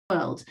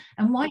world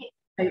and why it's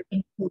so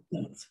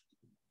important.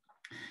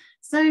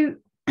 So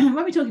when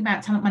we're talking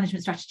about talent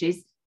management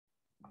strategies,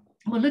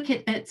 we'll look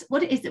at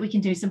what it is that we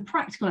can do, some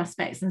practical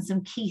aspects and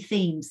some key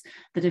themes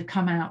that have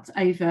come out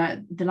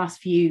over the last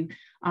few,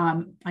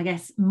 I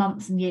guess,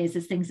 months and years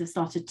as things have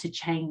started to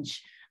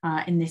change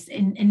in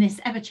this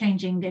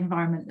ever-changing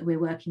environment that we're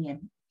working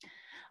in.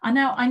 I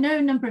know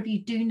a number of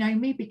you do know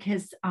me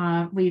because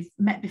we've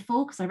met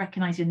before, because I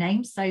recognise your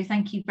names. So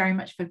thank you very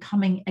much for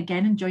coming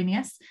again and joining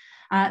us.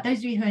 Those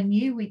of you who are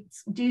new, we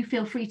do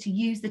feel free to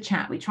use the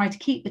chat. We try to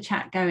keep the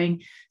chat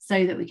going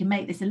so that we can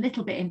make this a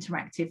little bit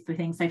interactive for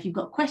things. So if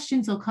you've got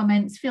questions or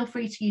comments, feel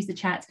free to use the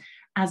chat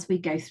as we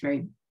go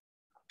through.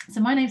 So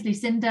my name is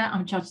Lucinda.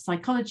 I'm a chartered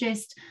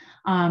psychologist.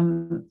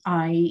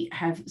 I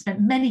have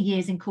spent many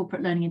years in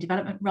corporate learning and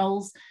development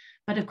roles.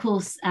 But of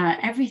course,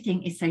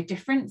 everything is so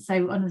different.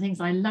 So one of the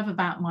things I love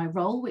about my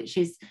role, which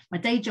is my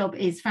day job,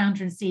 is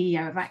founder and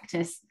CEO of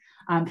Actus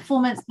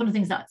Performance. One of the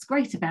things that's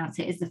great about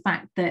it is the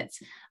fact that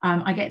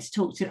I get to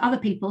talk to other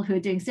people who are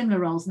doing similar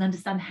roles and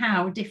understand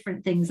how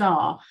different things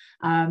are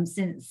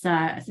since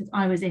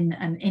I was in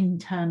an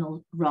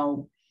internal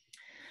role.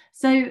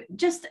 So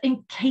just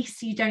in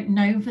case you don't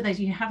know, for those of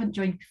you who haven't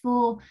joined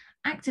before,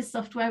 Actus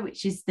Software,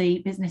 which is the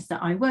business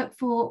that I work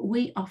for,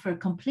 we offer a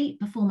complete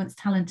performance,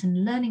 talent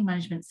and learning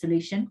management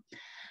solution.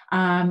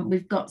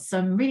 We've got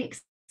some really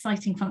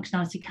exciting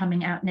functionality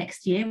coming out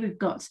next year. We've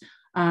got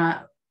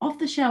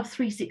off-the-shelf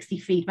 360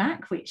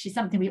 feedback, which is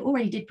something we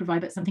already did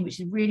provide, but something which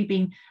has really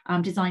been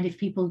designed if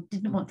people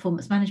didn't want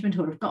performance management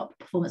or have got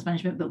performance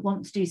management but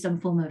want to do some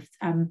form of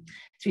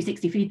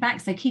 360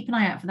 feedback. So keep an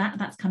eye out for that.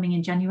 That's coming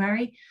in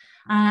January.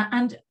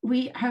 And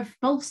we have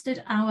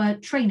bolstered our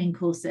training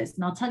courses,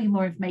 and I'll tell you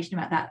more information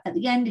about that at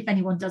the end if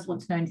anyone does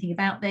want to know anything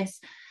about this.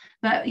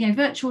 But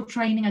virtual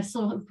training, I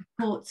saw a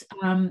report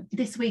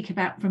this week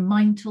from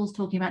Mind Tools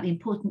talking about the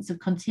importance of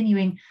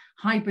continuing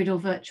hybrid or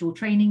virtual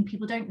training.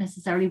 People don't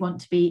necessarily want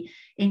to be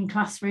in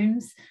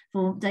classrooms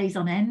for days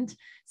on end.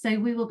 So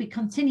we will be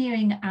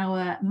continuing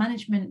our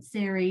management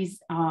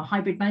series, our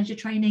hybrid manager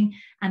training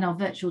and our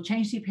virtual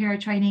change superhero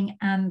training.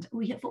 And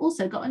we have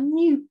also got a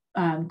new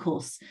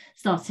course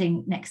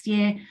starting next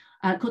year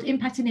called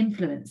Impact and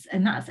Influence.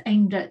 And that's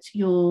aimed at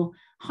your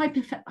high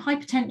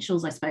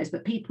potentials, I suppose,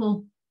 but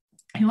people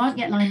who aren't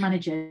yet line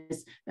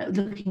managers but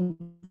looking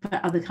for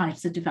other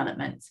kinds of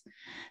development.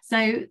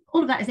 So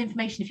all of that is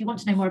information. If you want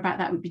to know more about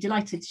that, we'd be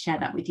delighted to share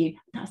that with you.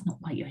 That's not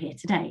why you're here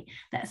today.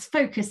 Let's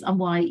focus on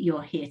why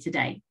you're here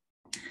today.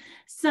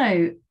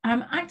 So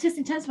Actus,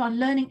 in terms of our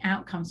learning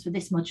outcomes for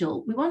this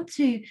module, we want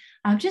to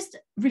just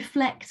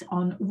reflect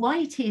on why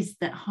it is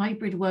that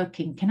hybrid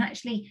working can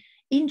actually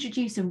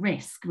introduce a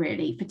risk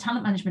really for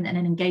talent management and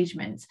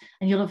engagement.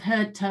 And you'll have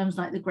heard terms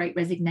like the Great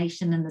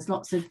Resignation, and there's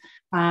lots of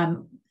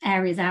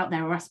areas out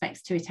there or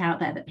aspects to it out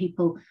there that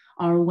people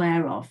are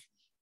aware of.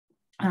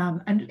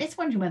 And it's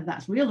wondering whether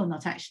that's real or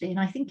not, actually. And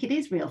I think it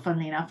is real,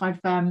 funnily enough.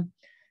 I'm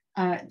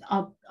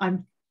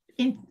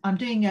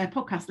doing a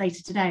podcast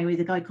later today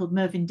with a guy called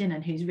Mervyn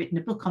Dinnan, who's written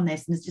a book on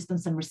this and has just done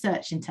some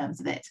research in terms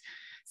of it.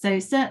 So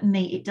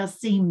certainly it does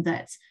seem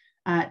that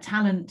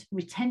talent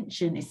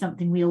retention is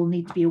something we all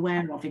need to be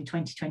aware of in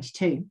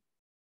 2022.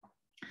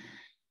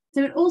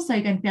 So we're also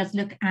going to be able to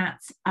look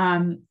at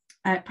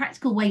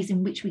practical ways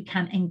in which we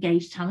can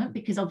engage talent,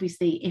 because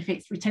obviously if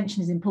it's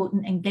retention is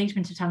important,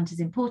 engagement of talent is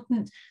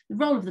important, the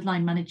role of the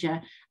line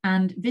manager,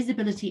 and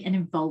visibility and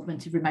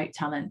involvement of remote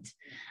talent.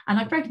 And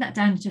I've broken that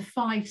down into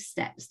 5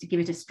 steps to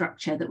give it a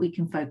structure that we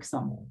can focus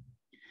on.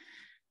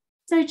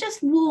 So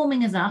just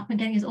warming us up and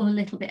getting us all a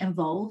little bit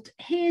involved,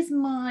 here's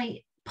my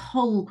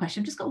poll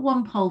question. I've just got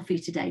one poll for you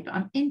today, but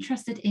I'm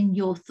interested in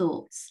your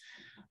thoughts.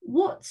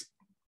 What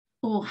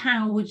or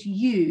how would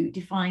you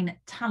define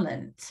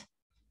talent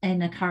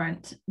in a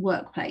current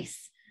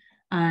workplace?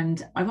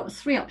 And I've got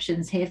 3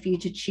 options here for you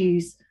to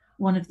choose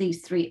one of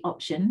these 3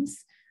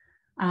 options.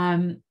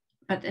 If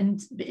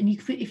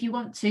you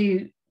want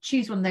to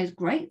choose one of those,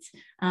 great.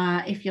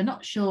 If you're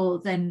not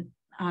sure, then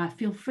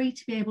feel free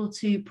to be able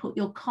to put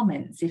your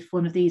comments if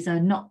one of these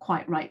are not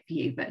quite right for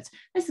you. But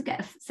let's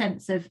get a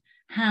sense of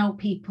how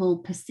people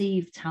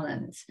perceive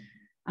talent.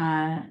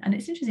 And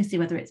it's interesting to see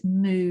whether it's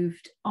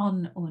moved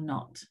on or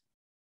not.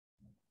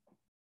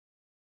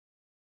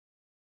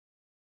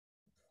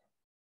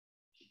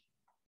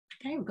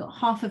 Okay, we've got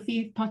half of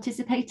you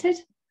participated.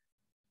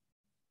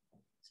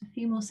 So a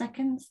few more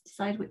seconds,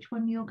 decide which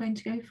one you're going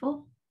to go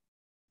for.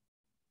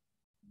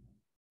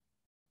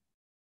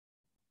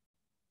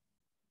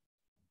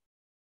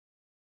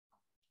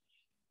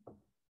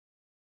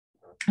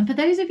 And for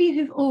those of you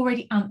who've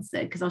already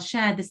answered, because I'll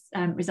share this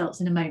results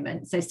in a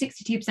moment, so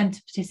 62%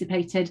 have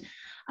participated.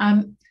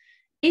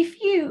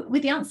 If you,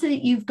 with the answer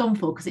that you've gone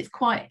for, because it's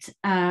quite,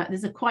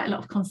 there's quite a lot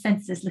of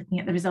consensus looking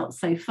at the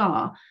results so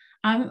far,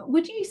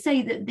 would you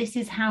say that this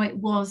is how it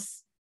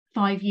was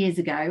 5 years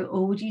ago,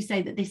 or would you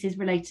say that this is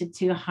related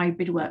to a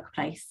hybrid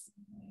workplace?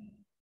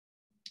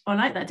 I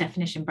like that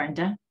definition,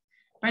 Brenda.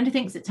 Brenda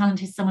thinks that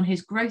talent is someone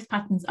whose growth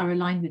patterns are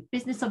aligned with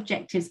business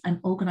objectives and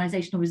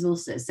organizational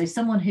resources. So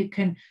someone who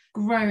can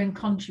grow and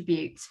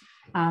contribute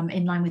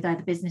in line with where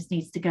the business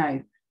needs to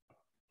go.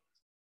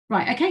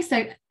 Right, okay,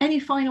 so any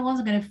final ones?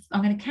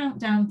 I'm going to count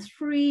down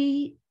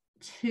 3,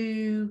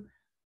 2,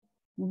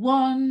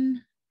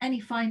 1. Any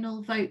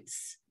final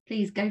votes?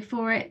 Please go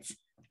for it.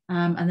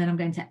 And then I'm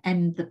going to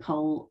end the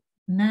poll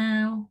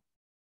now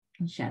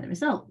and share the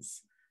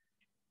results.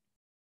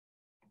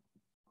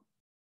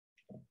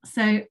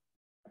 So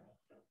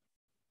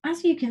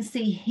as you can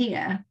see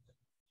here,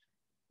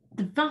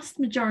 the vast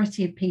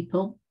majority of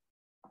people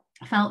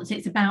felt that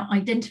it's about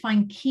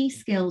identifying key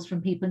skills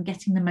from people and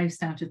getting the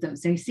most out of them.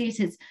 So you see it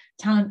as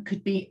talent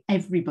could be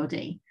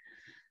everybody.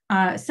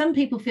 Some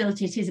people feel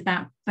that it is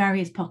about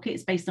various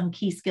pockets based on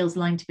key skills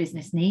aligned to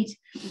business need.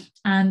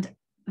 And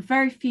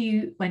very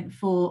few went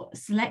for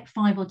select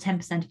 5 or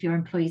 10% of your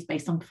employees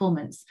based on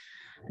performance.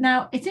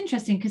 Now, it's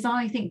interesting because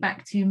I think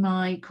back to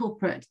my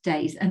corporate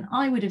days, and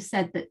I would have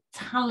said that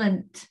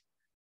talent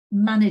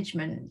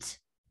management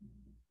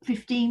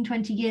 15,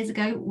 20 years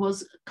ago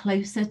was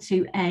closer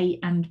to A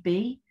and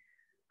B.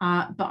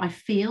 But I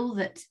feel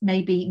that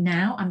maybe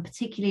now, and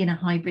particularly in a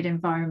hybrid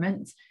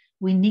environment,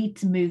 we need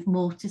to move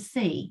more to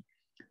C.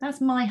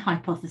 That's my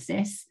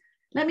hypothesis.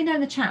 Let me know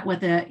in the chat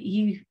whether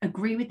you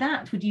agree with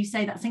that. Would you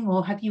say that thing,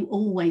 or have you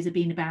always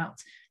been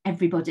about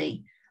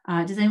everybody?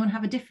 Does anyone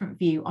have a different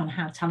view on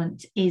how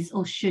talent is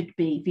or should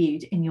be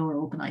viewed in your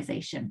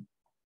organisation?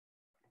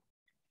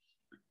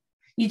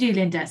 You do,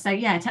 Linda. So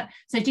yeah.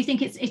 So do you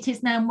think it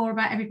is now more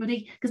about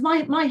everybody? Because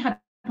my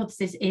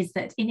hypothesis is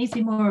that it needs to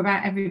be more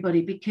about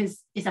everybody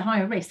because it's a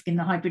higher risk in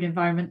the hybrid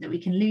environment that we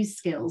can lose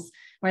skills.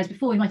 Whereas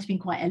before we might have been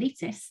quite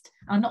elitist.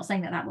 I'm not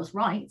saying that that was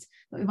right,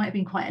 but we might have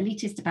been quite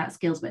elitist about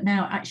skills. But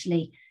now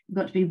actually we've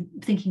got to be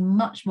thinking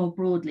much more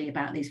broadly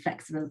about these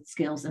flexible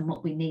skills and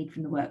what we need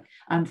from the work,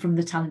 from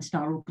the talent in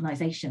our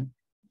organisation.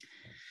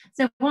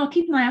 So while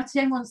keep an eye out, if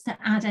anyone wants to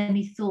add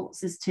any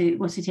thoughts as to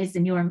what it is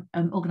in your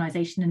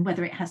organisation and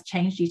whether it has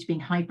changed due to being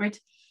hybrid.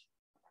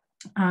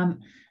 And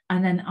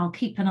then I'll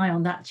keep an eye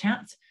on that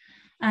chat.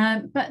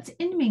 But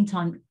in the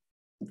meantime,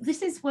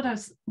 this is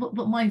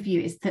what my view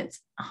is, that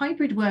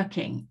hybrid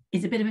working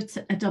is a bit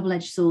of a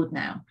double-edged sword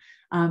now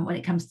when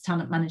it comes to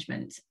talent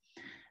management.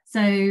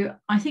 So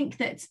I think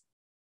that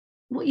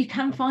what you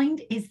can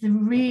find is the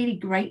really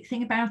great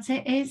thing about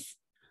it is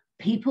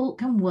people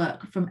can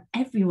work from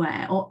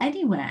everywhere or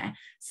anywhere.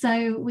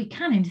 So we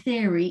can, in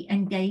theory,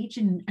 engage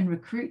and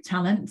recruit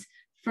talent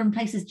from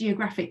places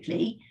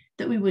geographically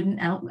that we wouldn't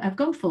have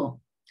gone for.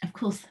 Of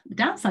course, the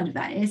downside of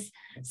that is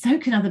so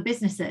can other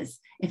businesses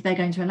if they're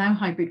going to allow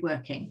hybrid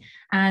working.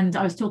 And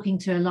I was talking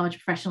to a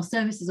large professional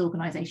services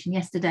organisation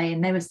yesterday,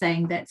 and they were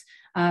saying that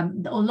a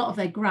lot of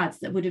their grads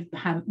that would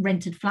have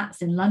rented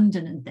flats in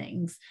London and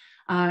things,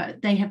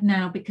 they have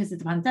now, because of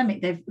the pandemic,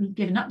 they've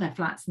given up their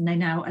flats and they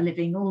now are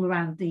living all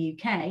around the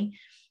UK,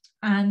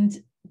 and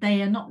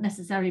they are not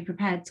necessarily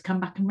prepared to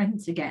come back and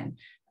rent again.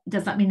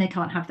 Does that mean they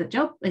can't have the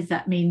job? Does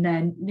that mean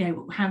then,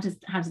 how does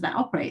that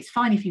operate? It's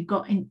fine if you've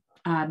got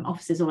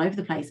offices all over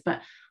the place,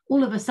 but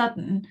all of a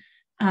sudden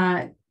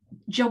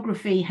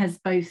geography has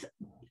both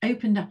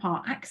opened up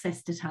our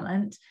access to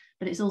talent,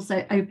 but it's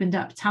also opened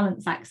up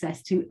talent's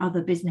access to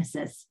other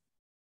businesses.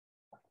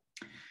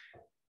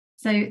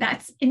 So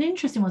that's an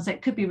interesting one. So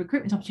it could be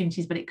recruitment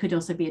opportunities, but it could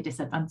also be a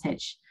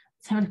disadvantage.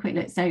 Let's have a quick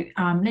look. So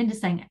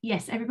Linda's saying,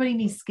 yes, everybody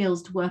needs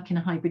skills to work in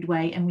a hybrid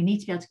way, and we need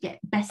to be able to get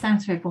best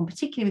out of everyone,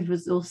 particularly with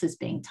resources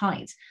being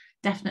tight.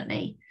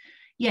 Definitely.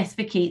 Yes,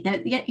 Vicky,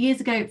 years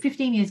ago,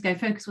 15 years ago,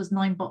 focus was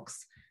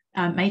 9-box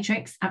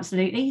matrix.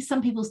 Absolutely.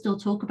 Some people still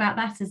talk about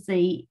that as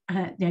the,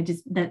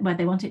 where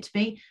they want it to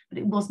be, but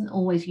it wasn't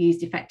always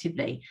used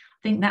effectively. I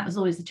think that was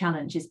always the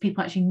challenge, is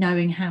people actually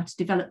knowing how to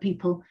develop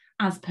people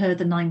as per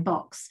the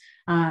 9-box.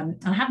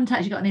 And I haven't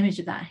actually got an image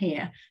of that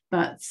here,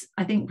 but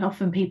I think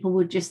often people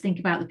would just think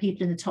about the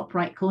people in the top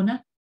right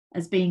corner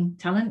as being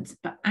talent,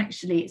 but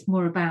actually it's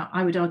more about,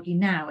 I would argue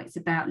now, it's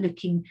about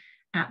looking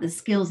at the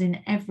skills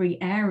in every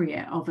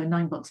area of a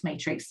 9-box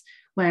matrix,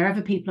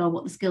 wherever people are,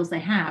 what the skills they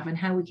have and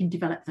how we can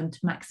develop them to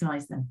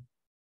maximize them.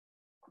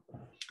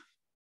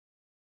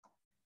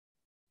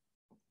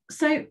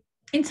 So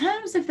in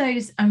terms of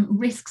those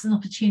risks and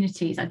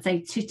opportunities, I'd say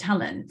to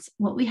talent,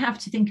 what we have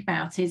to think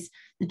about is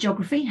the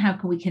geography. How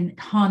can we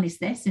harness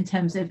this in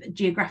terms of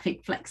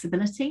geographic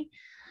flexibility?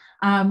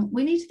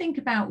 We need to think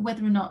about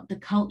whether or not the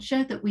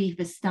culture that we've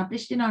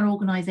established in our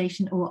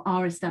organisation or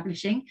are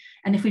establishing,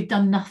 and if we've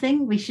done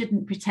nothing, we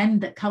shouldn't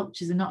pretend that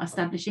cultures are not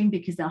establishing,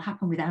 because they'll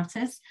happen without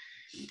us.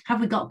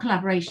 Have we got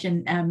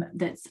collaboration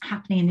that's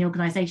happening in the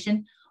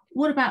organisation?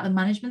 What about the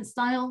management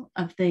style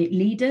of the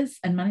leaders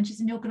and managers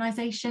in the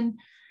organisation?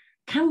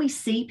 Can we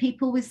see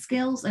people with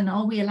skills, and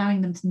are we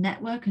allowing them to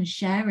network and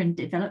share and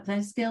develop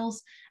those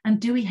skills? And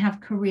do we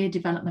have career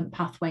development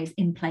pathways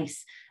in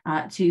place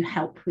to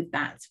help with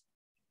that?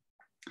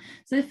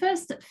 So the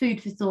first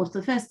food for thought,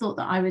 the first thought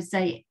that I would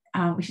say,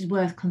 which is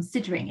worth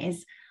considering,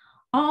 is,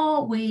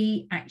 are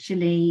we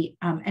actually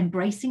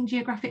embracing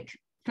geographic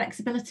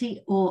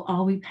flexibility, or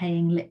are we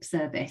paying lip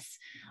service?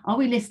 Are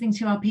we listening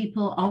to our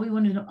people? Are we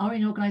in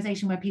an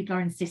organisation where people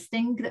are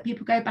insisting that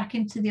people go back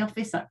into the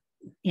office,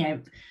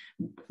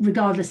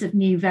 regardless of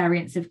new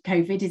variants of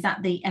COVID? Is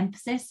that the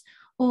emphasis?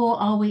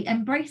 Or are we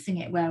embracing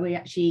it, where we're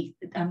actually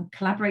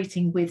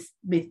collaborating with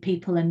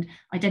people and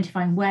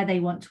identifying where they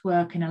want to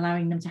work and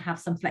allowing them to have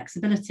some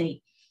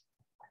flexibility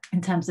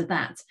in terms of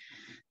that?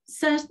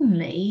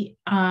 Certainly,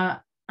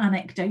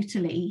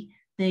 anecdotally,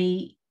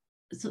 the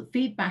sort of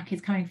feedback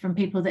is coming from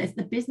people that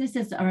the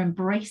businesses that are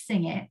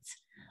embracing it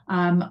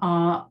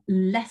are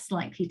less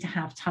likely to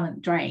have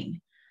talent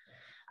drain.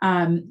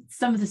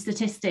 Some of the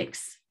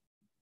statistics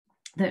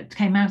that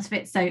came out of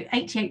it, so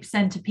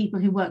 88% of people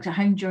who worked at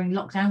home during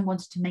lockdown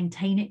wanted to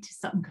maintain it to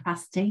some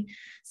capacity.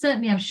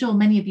 Certainly, I'm sure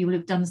many of you will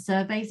have done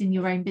surveys in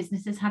your own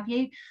businesses, have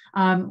you?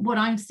 What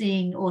I'm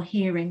seeing or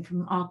hearing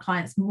from our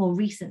clients more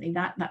recently,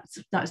 that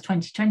was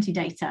 2020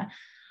 data,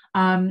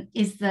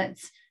 is that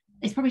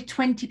it's probably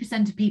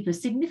 20% of people, a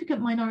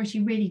significant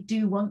minority, really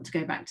do want to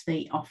go back to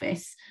the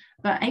office,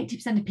 but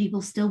 80% of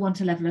people still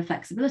want a level of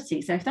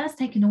flexibility. So if that's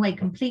taken away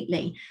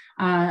completely,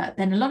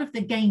 then a lot of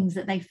the gains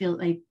that they feel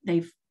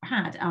they've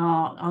had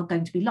are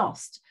going to be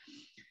lost.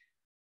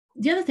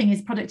 The other thing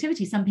is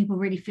productivity. Some people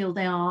really feel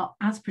they are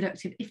as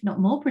productive, if not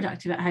more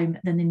productive at home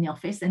than in the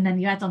office. And then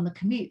you add on the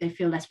commute, they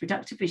feel less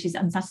productive, which is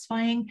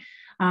unsatisfying.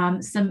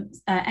 Some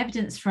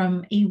evidence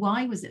from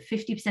EY was that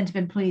 50% of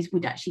employees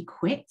would actually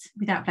quit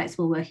without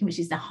flexible working, which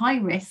is the high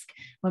risk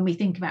when we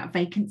think about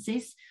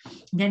vacancies.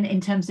 Then in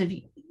terms of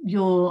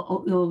your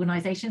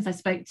organisations, I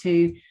spoke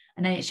to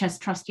an NHS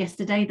trust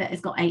yesterday that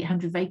has got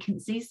 800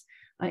 vacancies.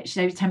 It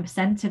shows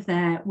 10% of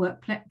their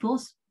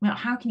workforce. Well,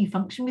 how can you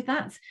function with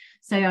that?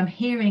 So I'm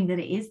hearing that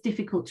it is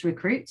difficult to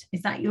recruit.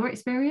 Is that your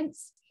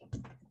experience?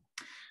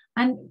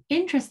 And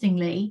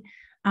interestingly,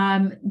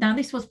 now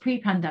this was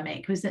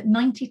pre-pandemic, was that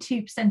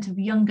 92% of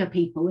younger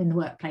people in the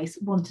workplace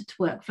wanted to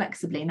work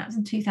flexibly, and that was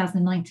in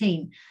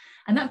 2019.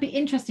 And that'd be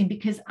interesting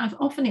because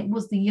often it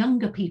was the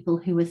younger people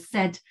who were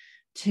said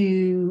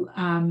to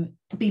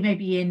be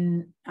maybe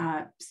in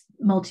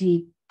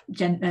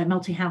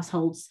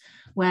multi-households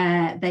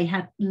where they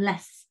had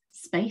less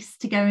space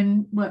to go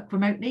and work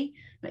remotely,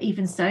 but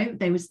even so,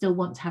 they would still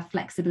want to have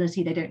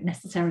flexibility. They don't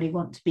necessarily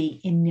want to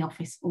be in the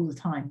office all the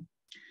time.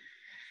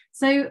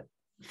 So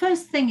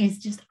first thing is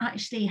just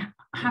actually,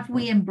 have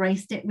we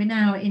embraced it? We're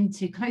now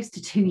into close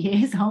to 2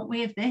 years, aren't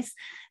we, of this?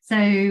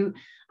 So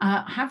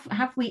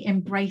have we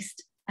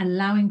embraced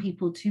allowing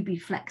people to be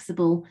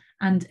flexible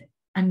and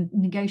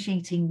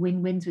negotiating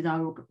win-wins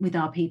with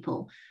our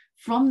people,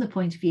 from the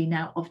point of view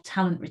now of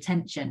talent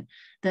retention?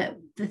 That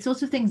the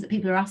sort of things that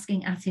people are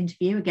asking at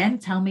interview, again,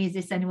 tell me, is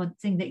this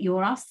anything that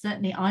you're asked?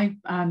 Certainly I'm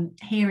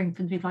hearing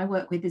from the people I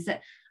work with is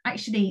that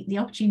actually the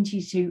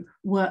opportunity to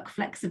work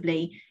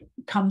flexibly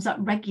comes up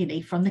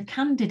regularly from the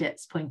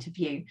candidate's point of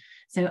view.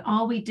 So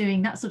are we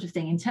doing that sort of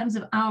thing in terms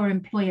of our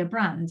employer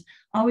brand?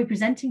 Are we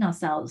presenting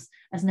ourselves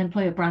as an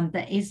employer brand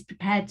that is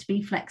prepared to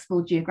be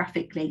flexible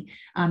geographically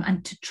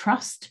and to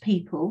trust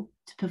people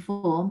to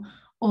perform?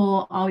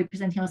 Or are we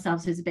presenting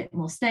ourselves as a bit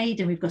more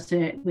staid and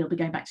we'll be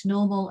going back to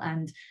normal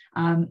and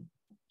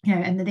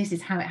and this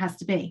is how it has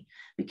to be?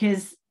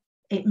 Because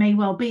it may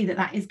well be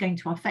that is going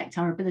to affect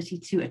our ability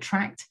to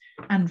attract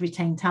and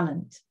retain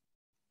talent.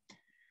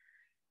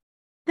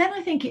 Then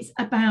I think it's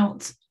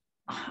about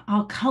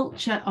our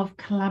culture of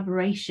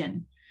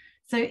collaboration.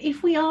 So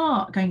if we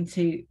are going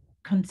to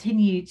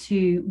continue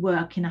to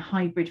work in a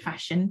hybrid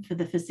fashion for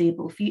the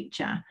foreseeable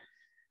future,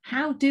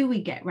 how do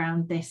we get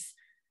around this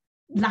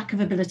lack of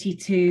ability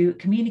to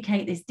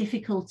communicate, this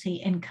difficulty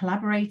in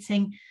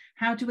collaborating?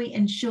 How do we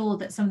ensure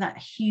that some of that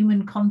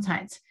human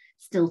contact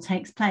still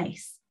takes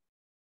place?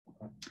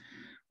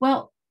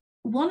 Well,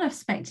 one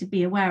aspect to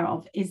be aware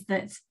of is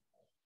that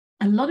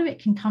a lot of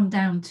it can come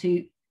down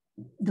to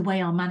the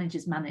way our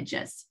managers manage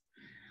us.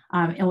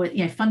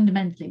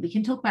 Fundamentally, we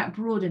can talk about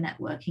broader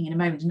networking in a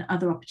moment and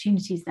other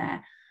opportunities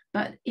there,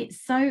 but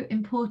it's so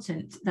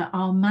important that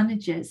our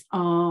managers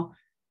are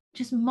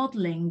just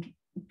modeling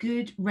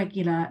good,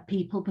 regular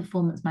people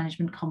performance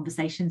management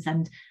conversations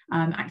and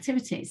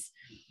activities.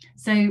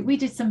 So we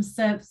did some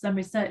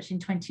research in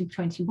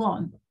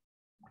 2021,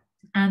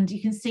 and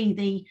you can see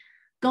the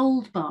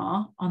gold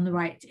bar on the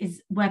right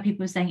is where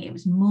people are saying it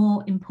was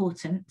more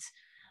important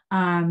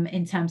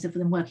in terms of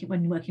them working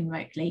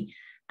remotely,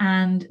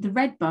 and the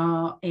red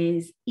bar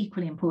is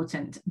equally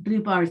important.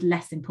 Blue bar is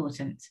less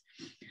important.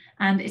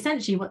 And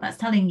essentially what that's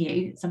telling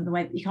you, some of the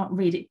way that you can't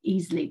read it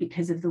easily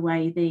because of the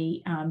way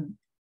the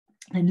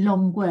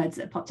long words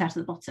that popped out at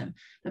the bottom.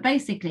 But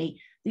basically,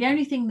 the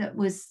only thing that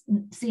was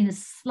seen as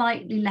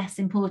slightly less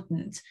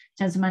important in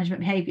terms of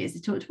management behaviours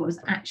they talked about was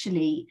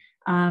actually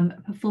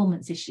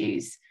performance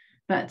issues.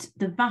 But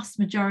the vast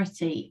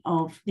majority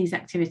of these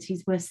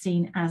activities were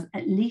seen as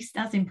at least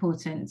as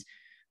important,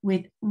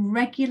 with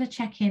regular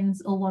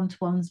check-ins or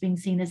one-to-ones being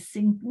seen as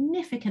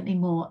significantly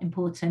more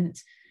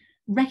important,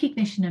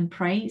 recognition and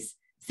praise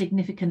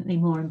significantly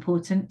more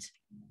important,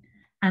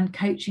 and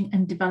coaching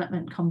and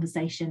development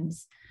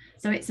conversations.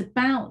 So it's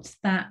about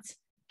that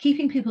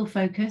keeping people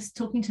focused,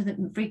 talking to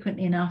them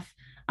frequently enough.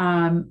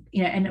 And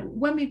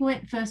when we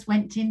first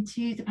went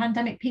into the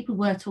pandemic, people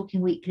were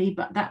talking weekly,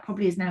 but that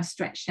probably is now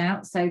stretched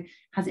out. So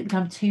has it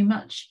become too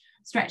much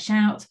stretched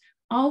out?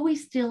 Are we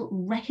still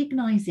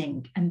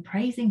recognizing and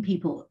praising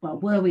people? Well,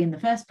 were we in the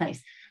first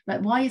place?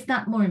 But why is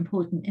that more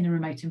important in a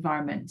remote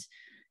environment?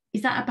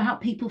 Is that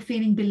about people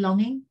feeling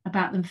belonging,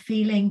 about them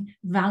feeling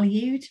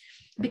valued?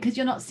 Because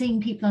you're not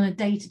seeing people on a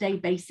day-to-day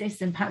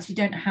basis, and perhaps you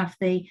don't have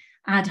the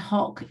ad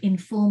hoc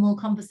informal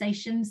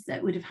conversations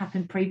that would have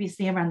happened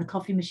previously around the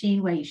coffee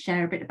machine where you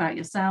share a bit about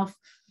yourself.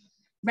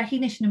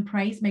 Recognition and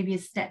praise maybe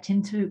has stepped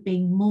into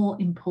being more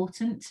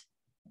important.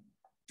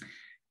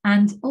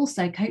 And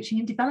also coaching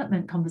and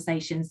development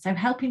conversations, so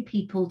helping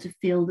people to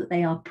feel that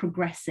they are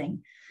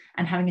progressing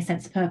and having a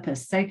sense of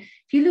purpose. So if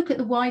you look at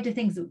the wider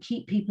things that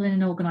keep people in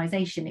an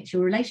organization, it's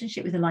your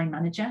relationship with a line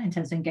manager in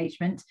terms of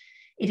engagement.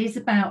 It is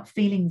about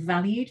feeling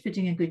valued for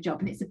doing a good job,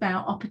 and it's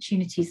about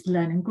opportunities to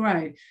learn and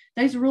grow.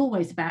 Those are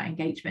always about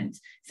engagement.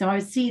 So I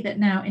would see that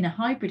now in a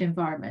hybrid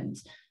environment,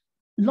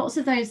 lots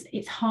of those,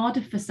 it's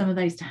harder for some of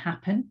those to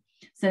happen.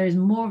 So there's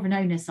more of an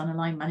onus on a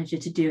line manager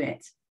to do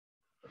it.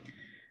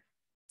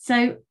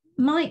 So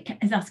Mike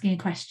is asking a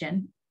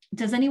question.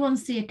 Does anyone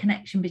see a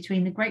connection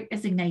between the Great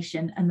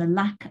Resignation and the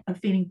lack of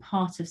feeling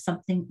part of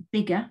something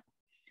bigger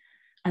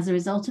as a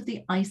result of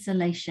the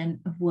isolation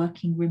of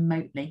working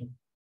remotely?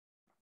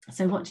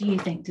 So what do you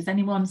think? Does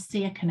anyone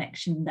see a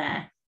connection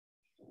there?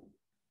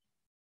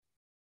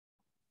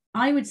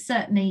 I would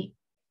certainly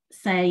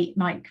say,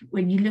 Mike,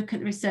 when you look at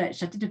the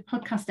research, I did a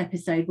podcast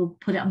episode, we'll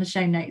put it on the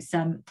show notes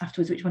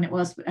afterwards, which one it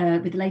was, with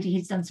a lady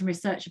who's done some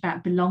research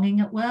about belonging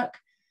at work.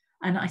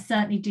 And I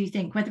certainly do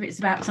think whether it's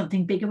about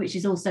something bigger, which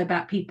is also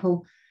about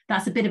people,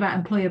 that's a bit about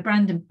employer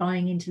brand and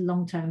buying into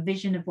long-term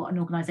vision of what an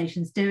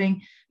organisation is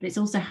doing, but it's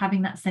also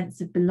having that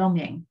sense of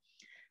belonging.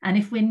 And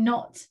if we're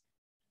not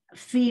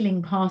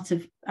feeling part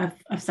of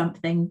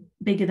something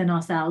bigger than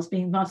ourselves,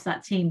 being part of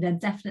that team, then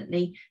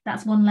definitely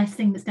that's one less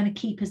thing that's going to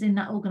keep us in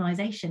that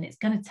organisation. It's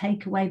going to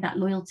take away that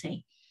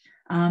loyalty,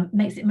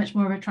 makes it much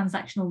more of a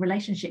transactional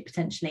relationship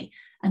potentially,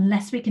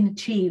 unless we can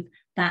achieve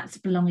that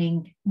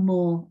belonging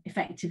more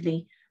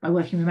effectively by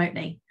working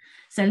remotely.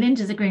 So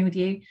Linda's agreeing with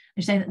you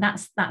and saying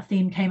that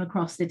theme came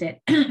across, did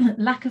it?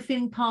 Lack of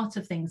feeling part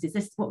of things. Is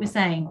this what we're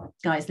saying,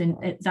 guys? Lynn,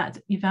 is that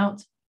you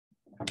felt?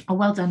 Oh,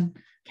 well done,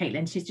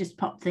 Caitlin. She's just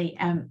popped the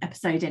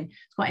episode in.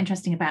 It's quite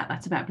interesting about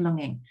that, about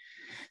belonging.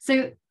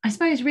 So I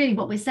suppose really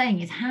what we're saying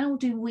is, how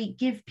do we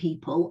give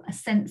people a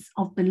sense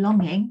of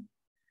belonging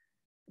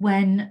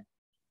when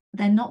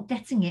they're not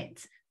getting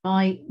it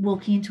by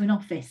walking into an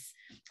office?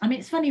 I mean,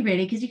 it's funny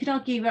really, because you could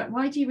argue,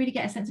 why do you really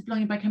get a sense of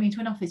belonging by coming into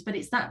an office? But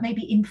it's that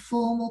maybe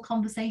informal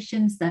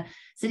conversations, the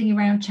sitting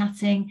around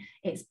chatting,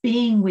 it's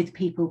being with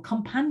people,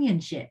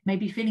 companionship,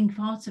 maybe feeling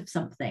part of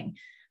something.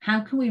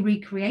 How can we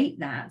recreate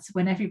that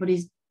when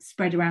everybody's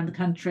spread around the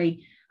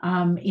country,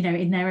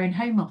 in their own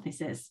home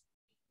offices?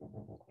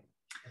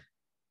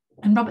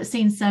 And Robert's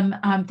seen some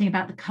thing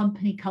about the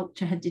company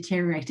culture had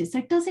deteriorated. So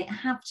does it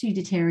have to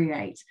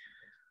deteriorate?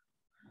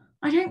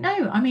 I don't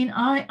know. I mean,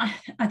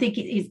 I think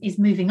it is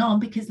moving on,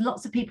 because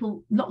lots of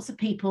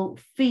people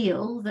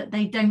feel that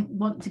they don't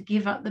want to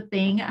give up the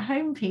being at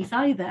home piece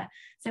either.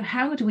 So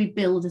how do we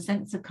build a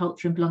sense of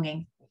culture and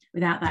belonging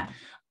without that?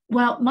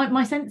 Well,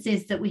 my sense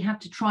is that we have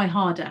to try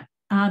harder.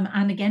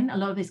 And again, a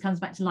lot of this comes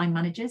back to line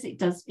managers.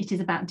 It is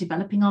about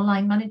developing our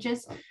line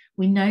managers.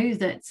 We know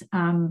that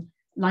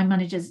line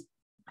managers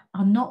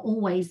are not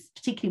always,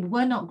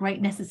 we're not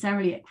great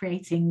necessarily at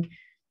creating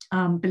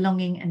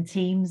belonging and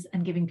teams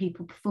and giving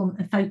people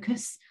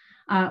focus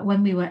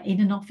when we were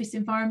in an office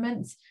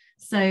environment.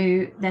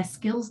 So their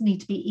skills need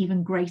to be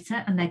even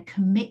greater, and their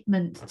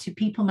commitment to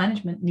people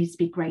management needs to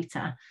be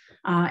greater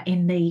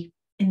in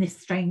this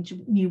strange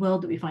new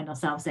world that we find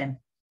ourselves in.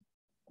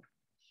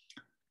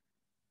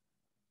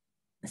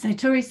 So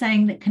Tori's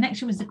saying that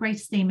connection was the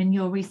greatest theme in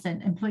your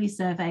recent employee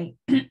survey.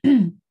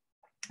 The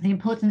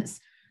importance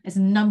is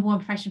the number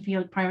one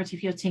priority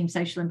for your team,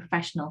 social and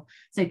professional.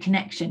 So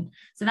connection.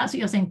 So that's what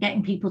you're saying,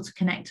 getting people to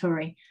connect,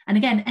 Tori. And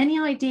again, any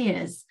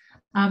ideas,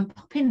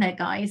 pop in there,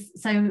 guys.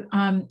 So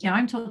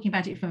I'm talking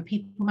about it from a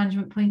people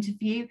management point of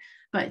view,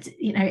 but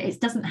it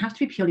doesn't have to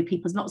be purely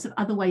people. There's lots of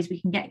other ways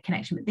we can get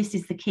connection, but this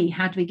is the key.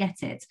 How do we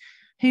get it?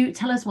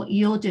 Tell us what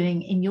you're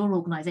doing in your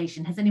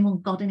organization. Has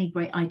anyone got any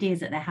great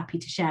ideas that they're happy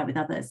to share with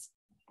others?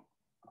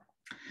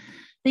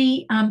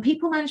 The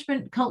people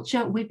management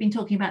culture, we've been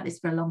talking about this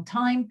for a long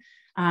time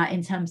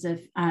in terms of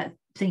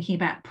thinking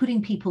about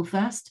putting people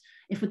first.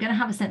 If we're going to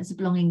have a sense of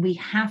belonging, we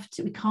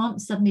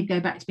can't suddenly go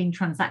back to being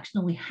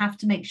transactional. We have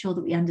to make sure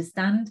that we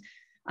understand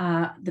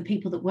the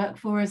people that work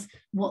for us,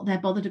 what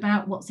they're bothered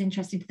about, what's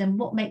interesting to them,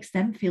 what makes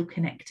them feel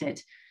connected.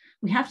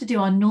 We have to do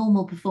our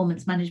normal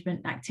performance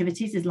management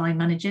activities as line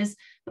managers,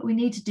 but we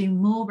need to do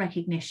more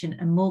recognition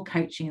and more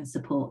coaching and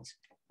support.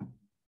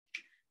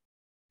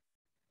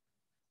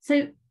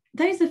 So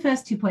those are the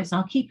first 2 points.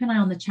 I'll keep an eye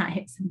on the chat,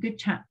 hit some good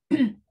chat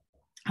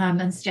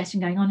and suggestion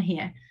going on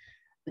here.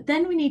 But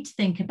then we need to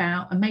think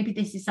about, and maybe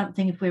this is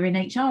something if we're in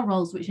HR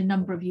roles, which a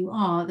number of you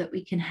are, that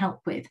we can help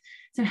with.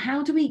 So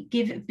how do we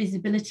give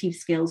visibility of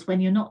skills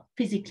when you're not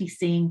physically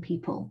seeing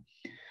people?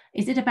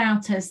 Is it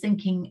about us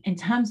thinking in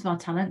terms of our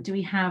talent? Do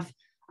we have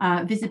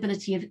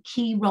visibility of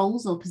key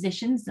roles or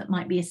positions that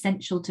might be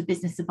essential to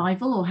business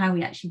survival, or how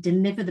we actually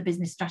deliver the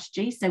business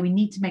strategy? So we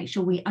need to make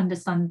sure we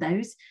understand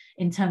those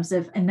in terms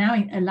of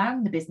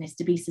allowing the business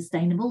to be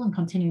sustainable and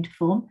continue to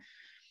perform.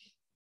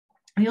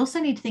 We also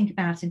need to think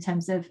about, in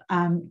terms of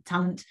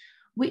talent,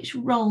 which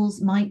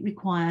roles might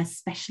require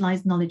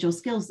specialized knowledge or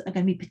skills that are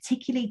going to be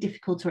particularly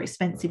difficult or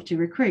expensive to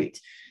recruit.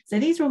 So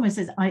these are almost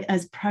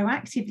as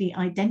proactively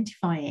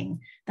identifying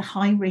the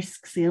high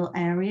risk skill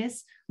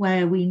areas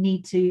where we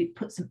need to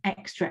put some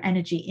extra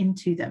energy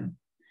into them.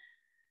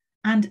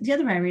 And the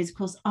other areas, of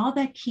course, are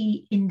there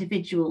key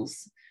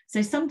individuals?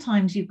 So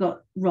sometimes you've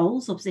got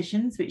roles or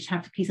positions which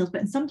have key skills,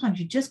 but sometimes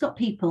you've just got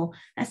people,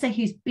 let's say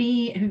who've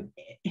been,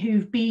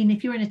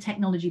 if you're in a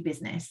technology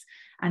business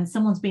and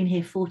someone's been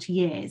here 40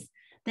 years,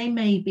 they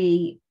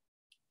might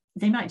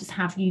just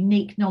have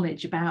unique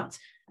knowledge about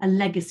a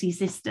legacy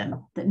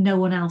system that no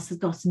one else has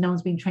got and no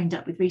one's been trained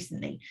up with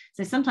recently.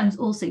 So sometimes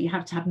also you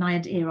have to have an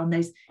idea on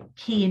those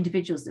key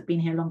individuals that have been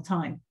here a long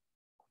time.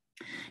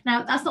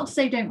 Now, that's not to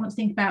say you don't want to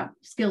think about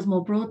skills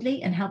more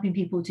broadly and helping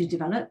people to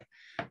develop,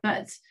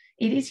 but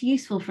it is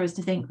useful for us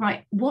to think,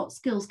 right, what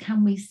skills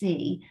can we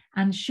see,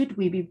 and should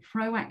we be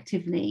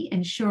proactively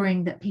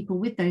ensuring that people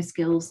with those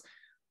skills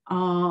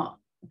are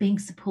being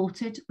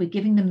supported? We're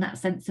giving them that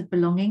sense of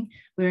belonging.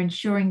 We're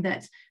ensuring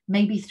that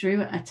maybe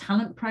through a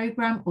talent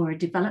program or a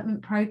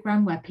development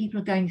program where people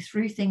are going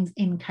through things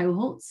in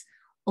cohorts,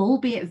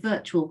 albeit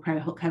virtual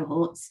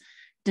cohorts,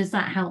 does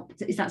that help?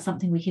 Is that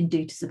something we can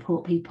do to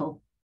support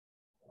people?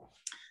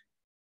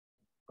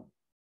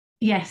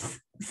 Yes,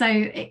 so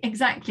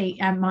exactly,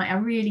 Mike, I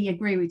really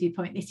agree with your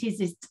point. This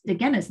is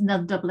again, it's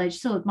another double-edged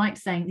sword.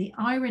 Mike's saying the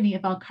irony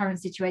of our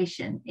current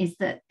situation is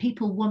that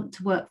people want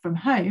to work from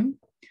home,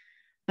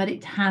 but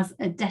it has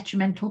a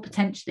detrimental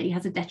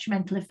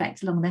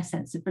effect along their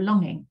sense of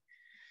belonging.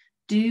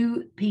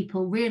 Do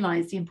people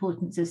realise the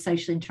importance of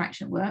social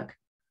interaction at work?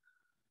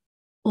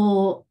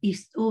 Or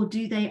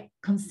do they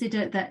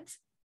consider that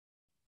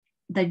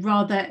they'd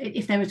rather,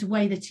 if they were to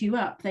weigh the two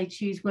up, they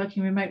choose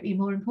working remotely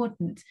more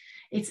important?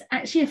 It's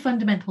actually a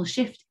fundamental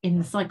shift in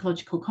the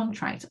psychological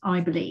contract,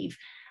 I believe,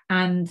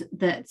 and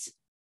that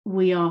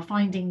we are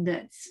finding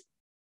that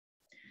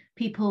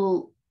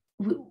people,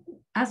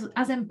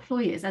 as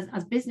employers,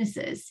 as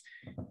businesses,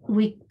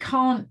 we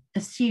can't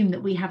assume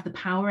that we have the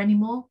power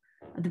anymore.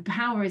 The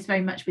power is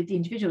very much with the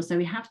individual, so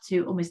we have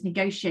to almost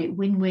negotiate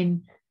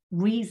win-win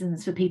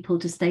reasons for people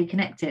to stay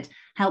connected,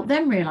 help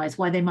them realize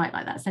why they might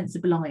like that sense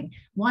of belonging.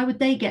 Why would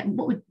they get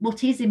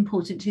what is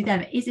important to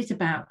them? Is it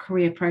about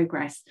career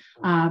progress,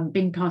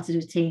 being part of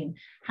a team,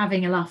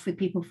 having a laugh with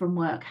people from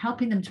work,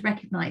 helping them to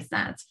recognize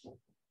that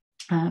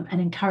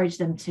and encourage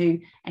them to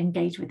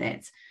engage with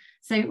it?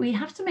 So we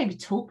have to maybe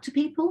talk to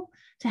people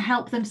to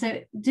help them.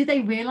 So do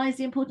they realize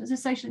the importance of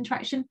social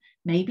interaction?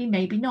 Maybe,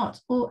 maybe not.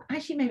 Or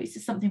actually, maybe it's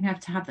just something we have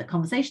to have that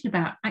conversation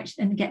about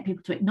actually, and get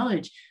people to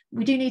acknowledge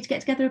we do need to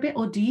get together a bit,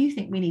 or do you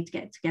think we need to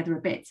get together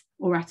a bit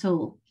or at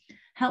all?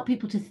 Help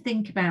people to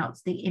think about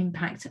the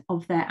impact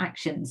of their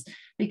actions,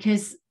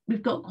 because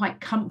we've got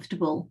quite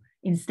comfortable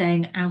in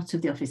staying out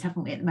of the office,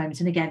 haven't we, at the moment?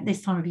 And again,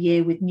 this time of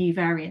year with new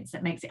variants,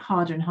 that makes it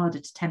harder and harder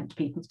to tempt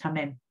people to come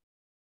in.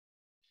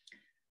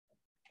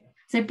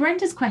 So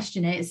Brenda's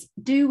question is,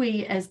 do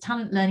we as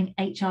talent learning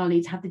HR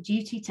leads have the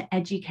duty to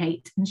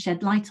educate and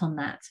shed light on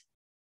that?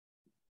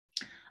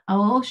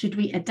 Or should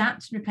we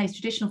adapt and replace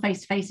traditional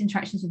face-to-face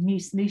interactions with new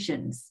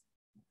solutions?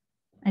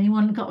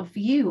 Anyone got a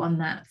view on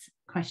that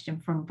question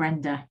from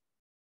Brenda?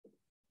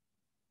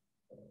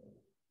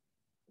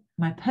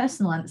 My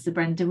personal answer,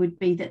 Brenda, would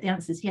be that the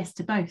answer is yes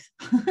to both.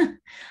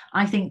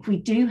 I think we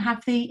do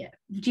have the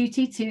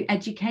duty to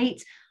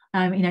educate,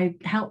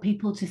 help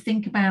people to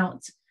think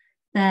about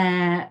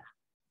their,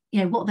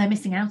 what they're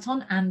missing out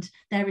on and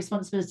their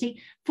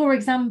responsibility. For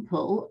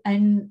example,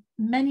 in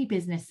many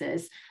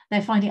businesses,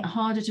 they're finding it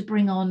harder to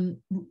bring on,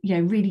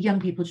 really young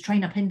people to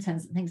train up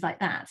interns and things like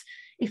that.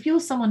 If you're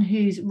someone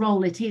whose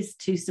role it is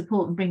to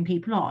support and bring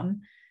people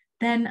on,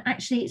 then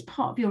actually it's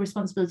part of your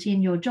responsibility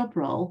in your job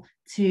role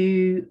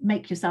to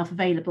make yourself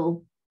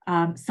available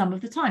some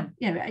of the time.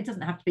 It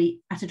doesn't have to be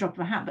at a drop of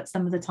a hat, but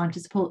some of the time to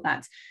support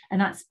that. And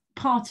that's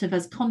part of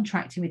us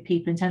contracting with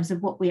people in terms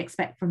of what we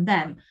expect from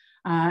them,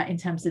 in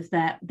terms of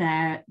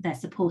their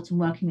support and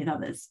working with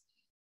others.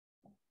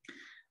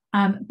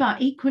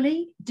 But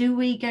equally, do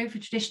we go for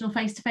traditional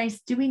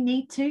face-to-face? Do we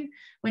need to?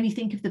 When you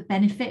think of the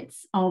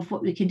benefits of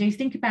what we can do,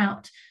 think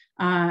about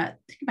a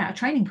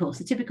training course,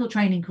 a typical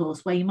training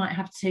course where you might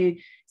have to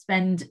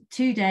spend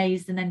 2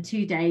 days and then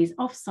 2 days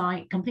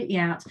off-site, completely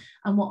out.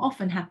 And what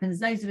often happens,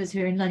 those of us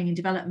who are in learning and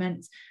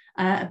development,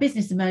 a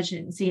business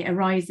emergency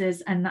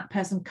arises and that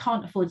person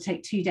can't afford to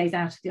take 2 days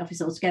out of the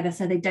office altogether,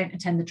 so they don't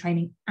attend the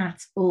training at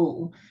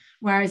all.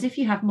 Whereas if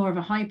you have more of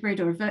a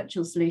hybrid or a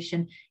virtual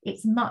solution,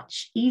 it's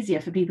much easier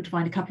for people to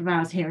find a couple of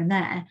hours here and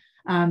there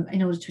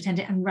in order to attend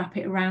it and wrap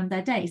it around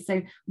their day.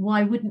 So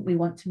why wouldn't we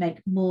want to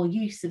make more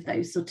use of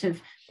those sort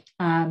of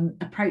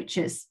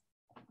approaches?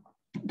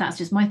 That's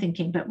just my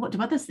thinking, but what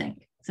do others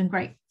think? Some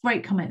great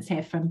comments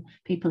here from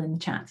people in the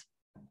chat.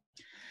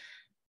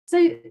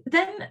 So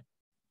then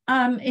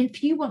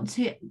if you want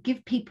to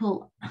give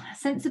people a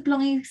sense of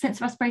belonging, sense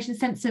of aspiration,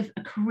 sense of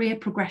a career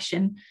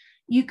progression,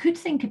 you could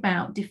think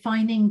about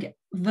defining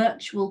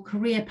virtual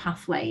career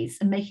pathways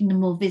and making them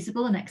more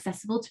visible and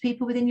accessible to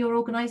people within your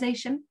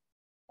organisation.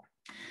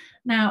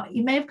 Now,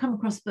 you may have come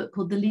across a book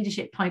called The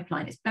Leadership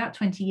Pipeline. It's about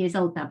 20 years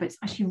old now, but it's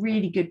actually a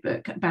really good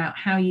book about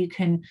how you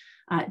can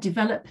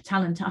develop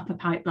talent up a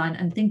pipeline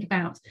and think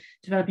about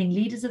developing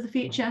leaders of the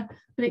future.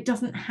 But it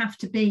doesn't have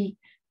to be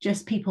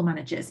just people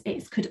managers.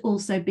 It could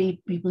also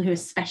be people who are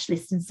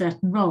specialists in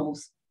certain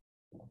roles.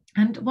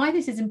 And why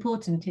this is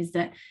important is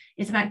that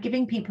it's about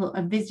giving people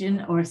a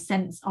vision or a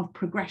sense of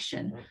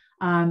progression,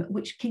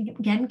 which can,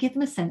 again, give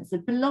them a sense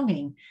of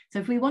belonging. So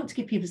if we want to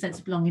give people a sense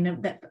of belonging,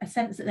 a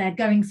sense that they're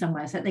going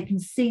somewhere, so that they can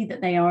see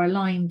that they are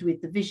aligned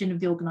with the vision of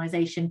the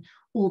organisation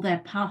or their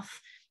path,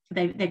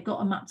 they've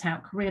got a mapped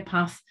out career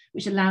path,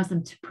 which allows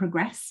them to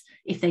progress.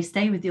 If they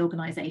stay with the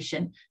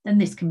organisation, then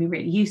this can be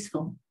really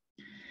useful.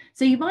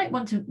 So you might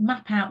want to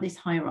map out this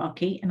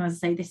hierarchy. And as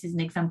I say, this is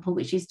an example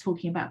which is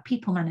talking about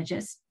people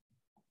managers.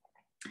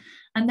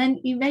 And then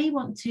you may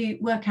want to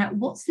work out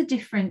what's the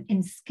difference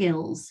in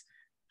skills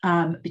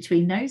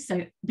between those.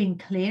 So being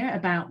clear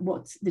about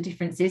what the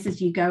difference is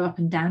as you go up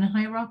and down a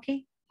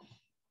hierarchy.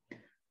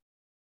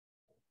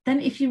 Then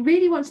if you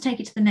really want to take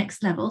it to the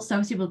next level, so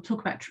obviously we'll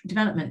talk about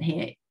development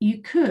here,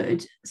 you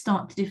could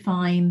start to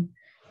define,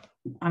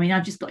 I mean,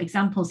 I've just got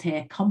examples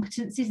here,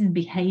 competencies and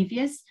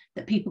behaviours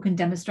that people can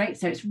demonstrate.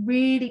 So it's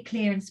really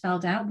clear and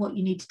spelled out what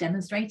you need to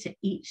demonstrate at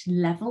each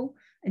level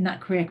in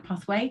that career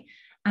pathway.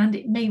 And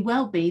it may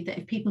well be that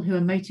if people who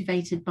are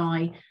motivated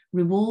by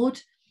reward,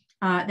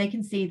 they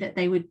can see that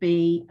they would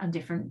be on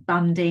different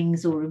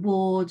bandings or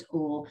reward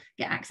or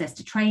get access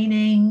to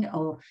training,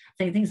 or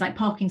things like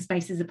parking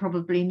spaces are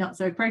probably not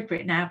so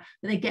appropriate now,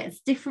 but they get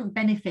different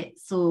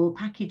benefits or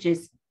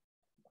packages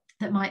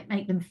that might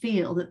make them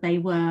feel that they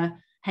were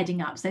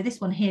heading up. So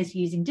this one here is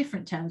using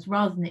different terms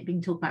rather than it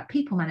being talked about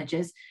people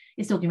managers,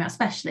 it's talking about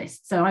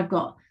specialists. So I've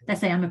got,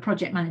 let's say I'm a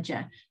project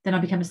manager, then I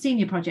become a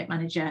senior project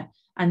manager,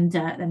 and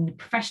then the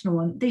professional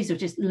one. These are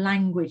just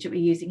language that we're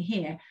using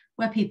here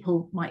where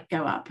people might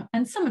go up.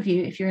 And some of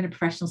you, if you're in a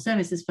professional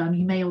services firm,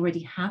 you may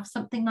already have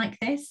something like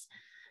this.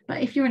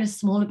 But if you're in a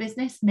smaller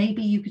business,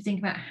 maybe you could think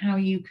about how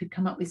you could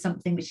come up with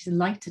something which is a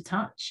lighter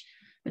touch,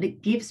 but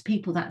it gives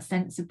people that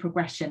sense of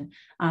progression,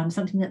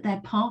 something that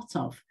they're part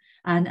of.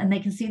 And they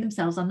can see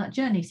themselves on that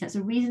journey. So it's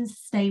a reason to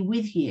stay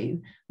with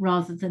you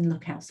rather than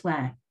look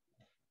elsewhere.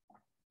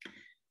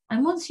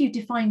 And once you've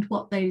defined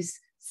what those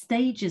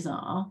stages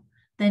are,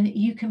 then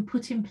you can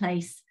put in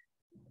place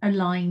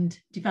aligned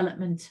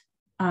development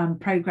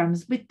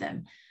programs with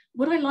them.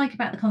 What I like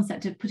about the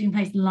concept of putting in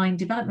place aligned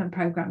development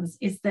programs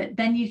is that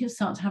then you can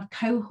start to have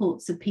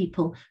cohorts of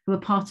people who are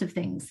part of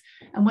things.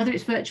 And whether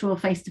it's virtual or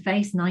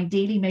face-to-face, and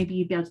ideally maybe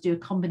you'd be able to do a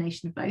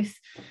combination of both,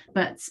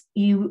 but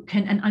you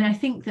can, and I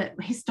think that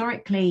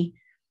historically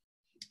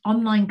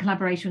online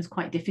collaboration was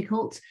quite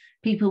difficult.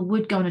 People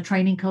would go on a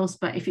training course,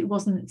 but if it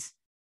wasn't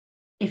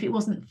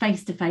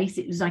face-to-face,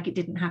 it was like it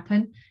didn't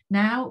happen.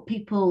 Now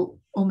people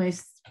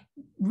almost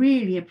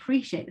really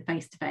appreciate the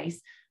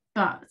face-to-face,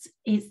 but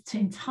it's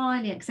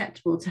entirely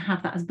acceptable to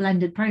have that as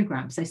blended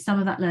programs. So some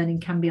of that learning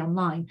can be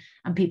online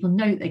and people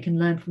know they can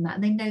learn from that,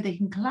 and they know they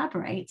can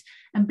collaborate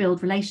and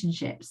build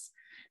relationships.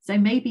 So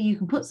maybe you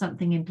can put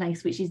something in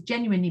place which is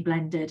genuinely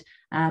blended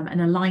and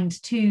aligned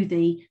to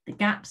the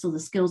gaps or the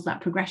skills,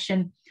 that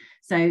progression.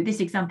 So this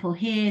example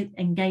here,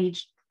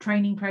 engaged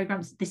training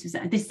programs. This is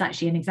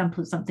actually an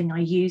example of something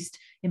I used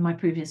in my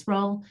previous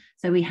role.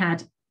 So we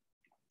had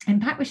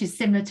Impact, which is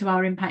similar to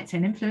our Impact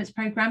and Influence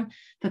program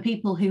for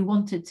people who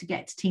wanted to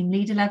get to team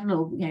leader level,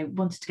 or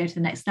wanted to go to the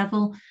next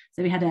level.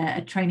 So we had a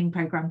training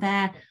program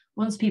there.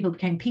 Once people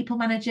became people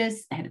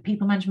managers, they had a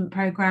people management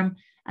program,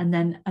 and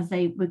then as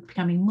they were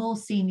becoming more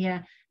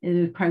senior,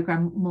 the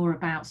program more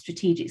about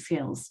strategic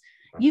skills.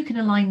 You can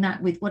align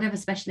that with whatever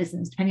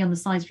specialisms, depending on the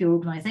size of your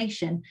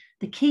organization.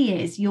 The key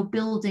is you're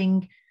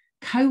building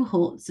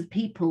cohorts of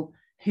people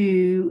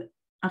who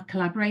are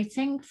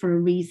collaborating for a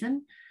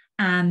reason,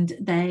 and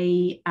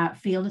they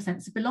feel a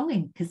sense of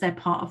belonging because they're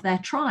part of their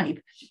tribe,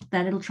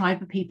 their little tribe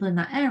of people in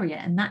that area,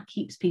 and that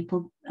keeps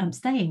people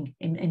staying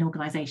in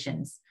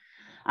organizations.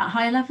 At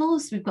higher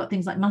levels, we've got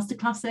things like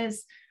masterclasses,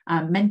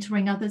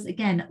 mentoring others,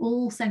 again,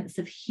 all sense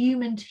of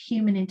human to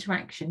human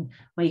interaction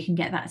where you can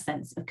get that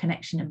sense of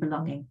connection and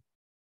belonging.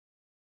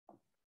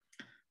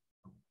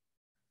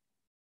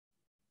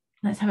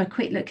 Let's have a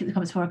quick look at the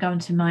comments before I go on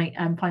to my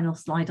final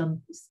slide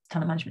on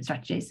talent management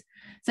strategies.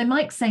 So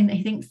Mike's saying that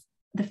he thinks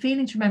the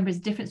feeling to remember is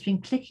the difference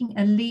between clicking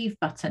a leave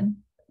button,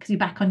 because you're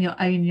back on your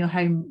own in your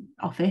home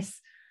office,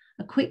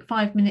 a quick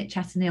 5-minute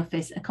chat in the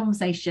office, a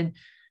conversation,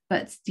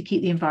 but to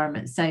keep the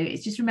environment. So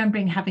it's just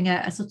remembering having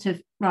a sort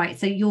of, right,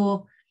 so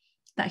you're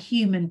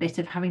human bit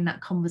of having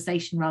that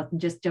conversation rather than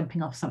just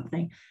jumping off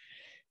something,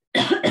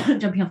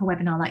 jumping off a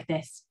webinar like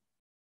this.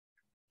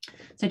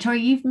 So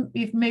Tori,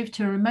 you've moved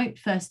to a remote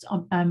first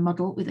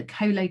model with a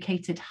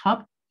co-located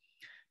hub,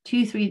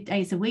 2-3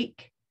 days a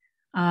week.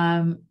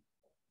 So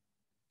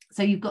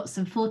you've got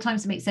some 4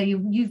 times a week. So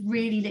you've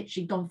really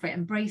literally gone for it,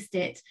 embraced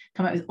it,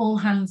 come up with all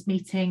hands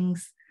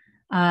meetings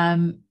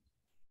and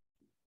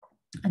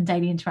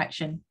daily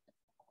interaction.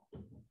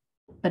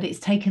 But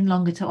it's taken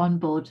longer to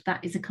onboard.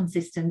 That's a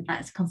consistent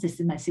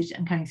message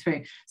and coming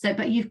through. So,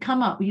 but you've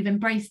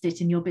embraced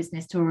it in your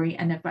business, Tori,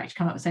 and have actually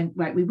come up with saying,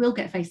 right, we will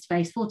get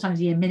face-to-face 4 times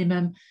a year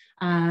minimum.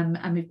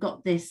 And we've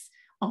got this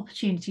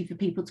opportunity for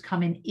people to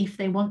come in if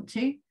they want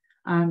to,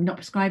 not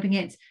prescribing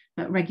it,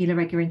 but regular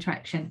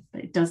interaction.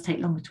 But it does take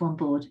longer to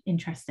onboard.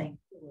 Interesting.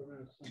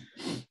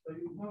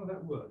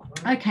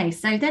 Okay,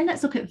 so then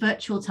let's look at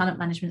virtual talent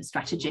management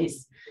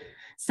strategies.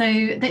 So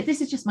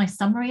this is just my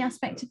summary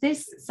aspect of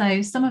this.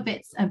 So some of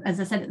it's, as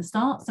I said at the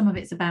start, some of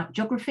it's about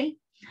geography.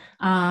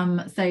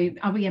 So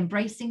are we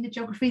embracing the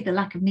geography, the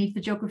lack of need for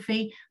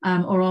geography,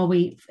 or are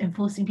we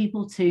enforcing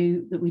people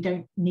that we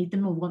don't need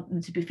them or want them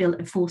to feel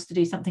forced to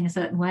do something a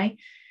certain way?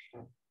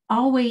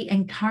 Are we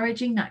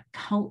encouraging that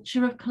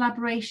culture of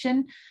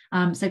collaboration?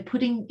 So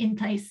putting in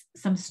place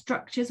some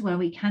structures where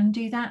we can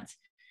do that.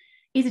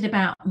 Is it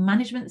about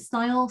management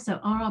style? So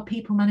are our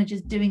people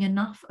managers doing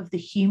enough of the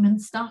human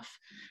stuff?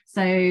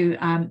 So,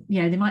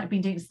 they might have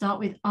been doing to start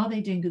with, are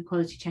they doing good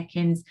quality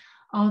check-ins?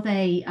 Are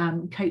they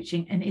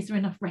coaching? And is there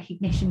enough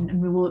recognition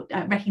and reward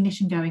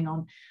recognition going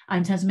on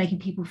in terms of making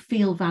people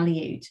feel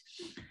valued?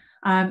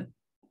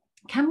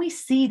 Can we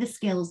see the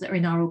skills that are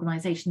in our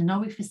organisation, and are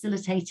we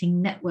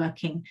facilitating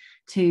networking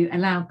to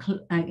allow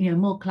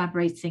more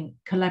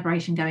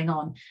collaboration going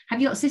on?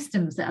 Have you got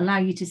systems that allow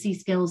you to see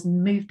skills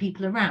and move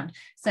people around?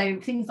 So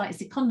things like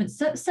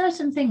secondments,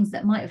 certain things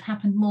that might have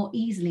happened more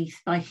easily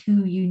by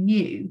who you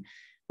knew,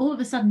 all of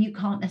a sudden you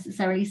can't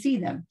necessarily see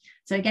them.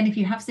 So again, if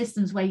you have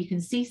systems where you can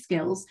see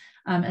skills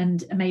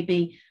and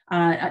maybe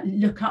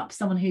look up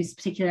someone who's a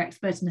particular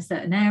expert in a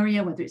certain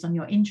area, whether it's on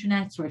your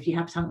intranet or if you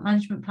have talent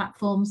management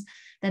platforms,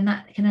 then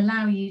that can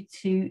allow you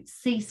to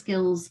see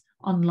skills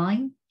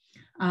online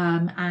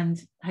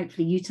and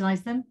hopefully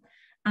utilize them.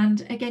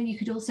 And again, you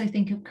could also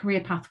think of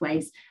career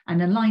pathways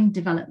and aligned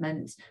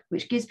development,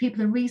 which gives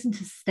people a reason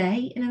to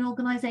stay in an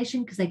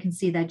organization because they can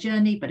see their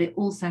journey, but it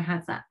also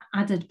has that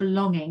added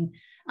belonging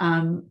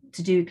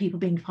to do with people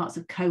being parts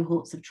of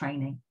cohorts of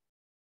training.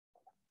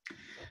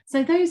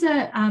 So those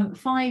are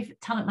 5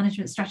 talent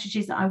management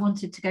strategies that I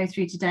wanted to go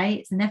through today.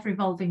 It's an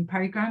ever-evolving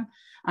program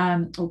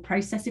or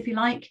process, if you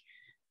like.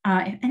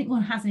 If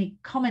anyone has any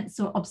comments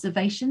or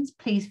observations,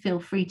 please feel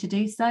free to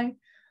do so.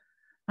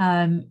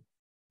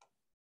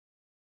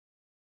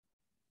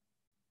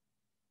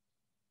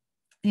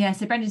 Yeah,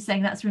 so Brendan's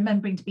saying that's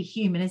remembering to be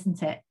human,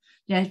 isn't it?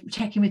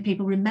 Checking with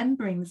people,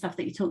 remembering the stuff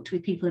that you talked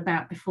with people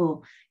about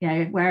before,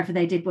 wherever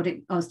they did what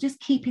it was, just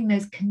keeping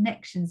those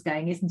connections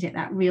going, isn't it?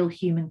 That real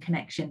human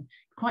connection.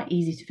 Quite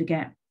easy to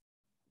forget.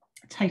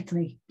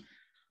 Totally.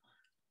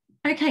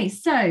 Okay,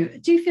 so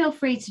do feel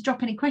free to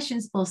drop any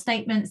questions or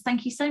statements.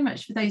 Thank you so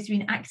much for those who've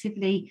been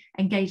actively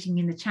engaging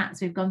in the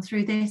chats. We've gone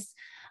through this.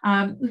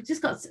 We've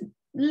just got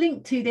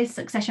linked to this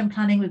succession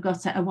planning. We've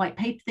got a white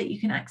paper that you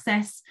can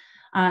access.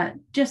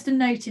 Just a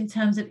note in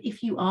terms of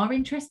if you are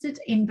interested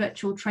in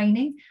virtual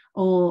training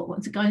or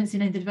want some guidance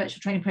in any of the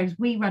virtual training programs,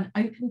 we run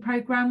open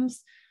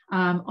programs.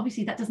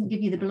 Obviously, that doesn't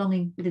give you the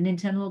belonging with an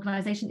internal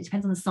organisation. It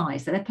depends on the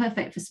size. So they're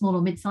perfect for small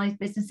or mid-sized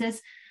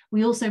businesses.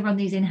 We also run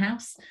these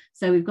in-house.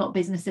 So we've got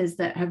businesses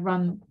that have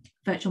run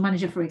Virtual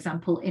Manager, for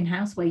example,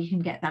 in-house, where you can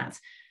get that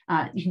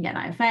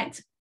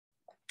effect.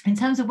 In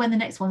terms of when the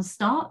next ones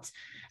start,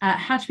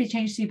 How to Be a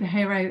Change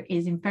Superhero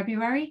is in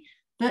February.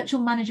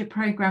 Virtual Manager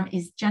program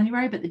is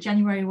January, but the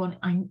January one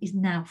is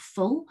now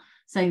full.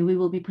 So we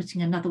will be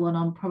putting another one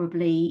on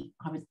probably,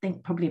 I would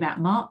think, probably about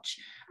March.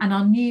 And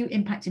our new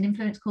Impact and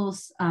Influence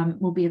course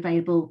will be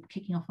available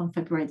kicking off on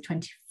February the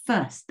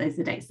 21st. Those are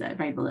the dates that are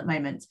available at the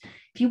moment.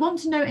 If you want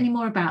to know any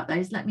more about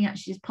those, let me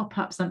actually just pop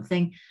up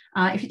something.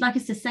 If you'd like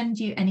us to send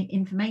you any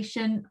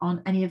information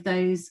on any of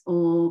those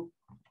or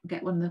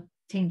get one of the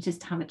team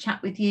just to have a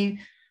chat with you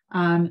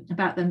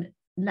about them,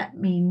 let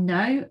me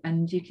know,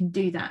 and you can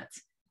do that.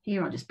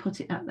 Here, I'll just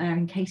put it up there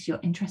in case you're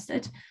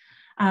interested.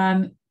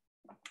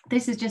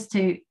 This is just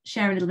to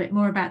share a little bit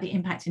more about the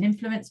impact and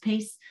influence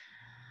piece.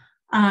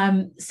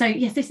 So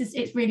yes,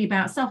 it's really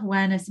about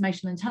self-awareness,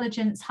 emotional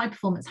intelligence, high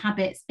performance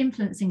habits,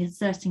 influencing,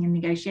 asserting and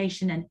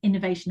negotiation, and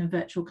innovation and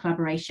virtual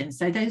collaboration.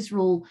 So those are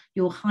all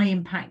your high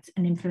impact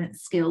and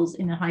influence skills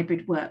in a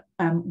hybrid work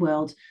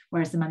world,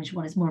 whereas the manager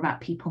one is more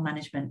about people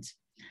management.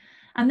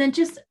 And then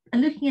just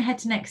looking ahead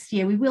to next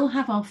year, we will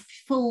have our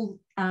full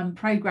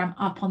program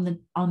up on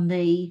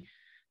the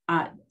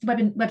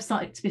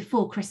website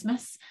before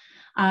Christmas.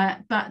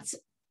 But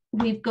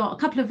we've got a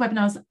couple of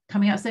webinars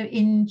coming up. So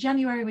in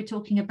January, we're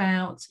talking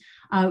about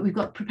We've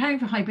got preparing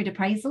for hybrid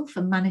appraisal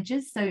for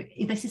managers. So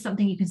this is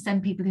something you can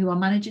send people who are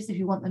managers if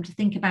you want them to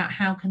think about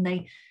how can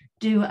they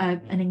do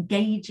an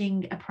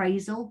engaging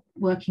appraisal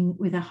working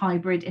with a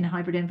hybrid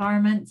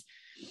environment.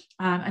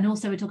 And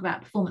also we talk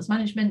about performance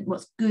management,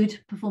 what's good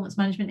performance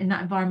management in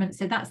that environment.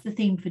 So that's the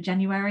theme for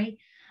January.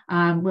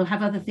 We'll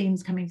have other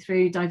themes coming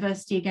through.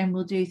 Diversity, again,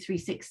 we'll do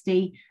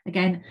 360.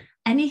 Again,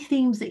 any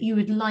themes that you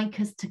would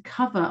like us to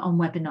cover on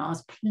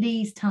webinars,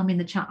 please tell me in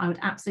the chat. I would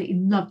absolutely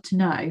love to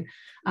know.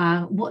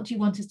 What do you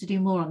want us to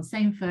do more on?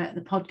 Same for the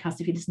podcast,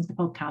 if you listen to the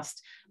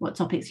podcast, what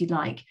topics you'd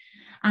like.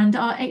 And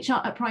our HR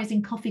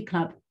Uprising Coffee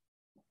Club.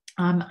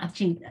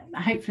 Actually,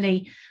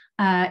 hopefully,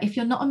 if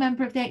you're not a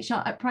member of the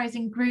HR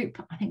Uprising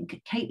group, I think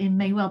Caitlin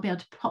may well be able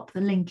to pop the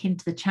link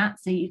into the chat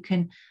so you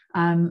can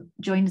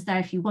join us there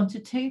if you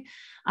wanted to.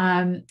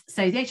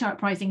 So the HR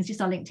Uprising is just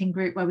our LinkedIn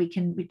group where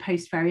we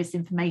post various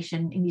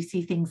information and you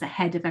see things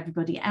ahead of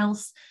everybody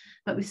else.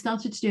 But we've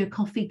started to do a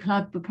coffee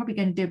club. We're probably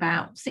going to do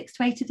about 6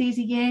 to 8 of these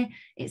a year.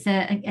 It's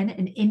an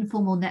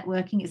informal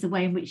networking. It's a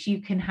way in which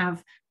you can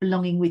have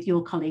belonging with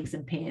your colleagues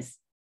and peers.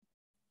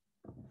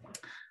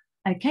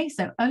 Okay,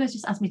 so Ola's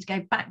just asked me to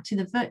go back to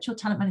the virtual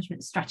talent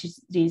management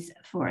strategies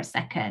for a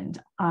second.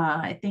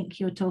 I think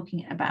you're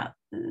talking about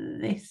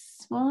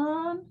this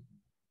one.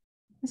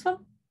 This one?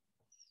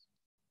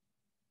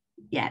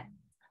 Yeah,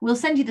 we'll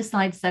send you the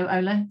slides though,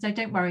 Ola, so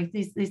don't worry,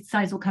 these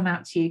slides will come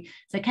out to you.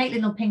 So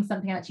Caitlin will ping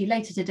something out to you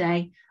later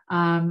today,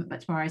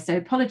 but tomorrow. So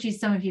apologies,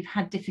 some of you've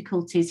had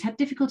difficulties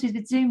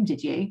with Zoom,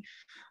 did you?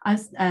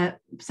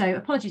 So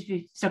apologies if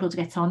you've struggled to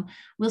get on.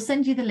 We'll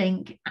send you the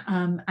link,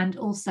 and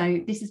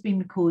also this has been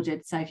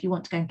recorded, so if you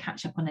want to go and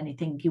catch up on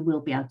anything, you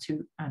will be able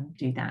to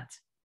do that.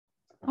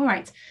 All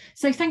right,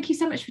 so thank you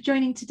so much for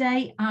joining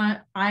today.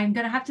 I'm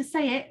going to have to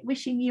say it,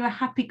 wishing you a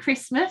happy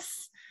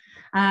Christmas,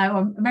 or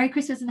a Merry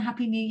Christmas and a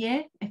Happy New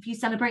Year if you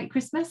celebrate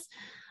Christmas,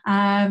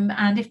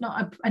 and if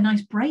not, a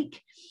nice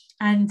break.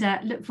 And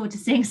look forward to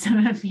seeing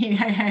some of you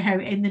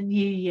in the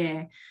new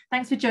year.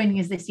 Thanks for joining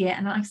us this year.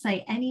 And like I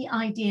say, any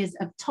ideas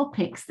of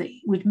topics that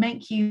would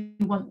make you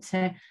want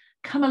to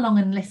come along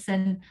and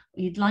listen,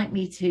 or you'd like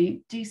me to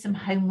do some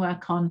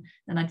homework on,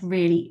 then I'd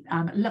really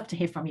love to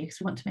hear from you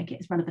because we want to make it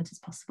as relevant as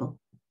possible.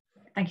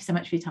 Thank you so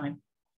much for your time.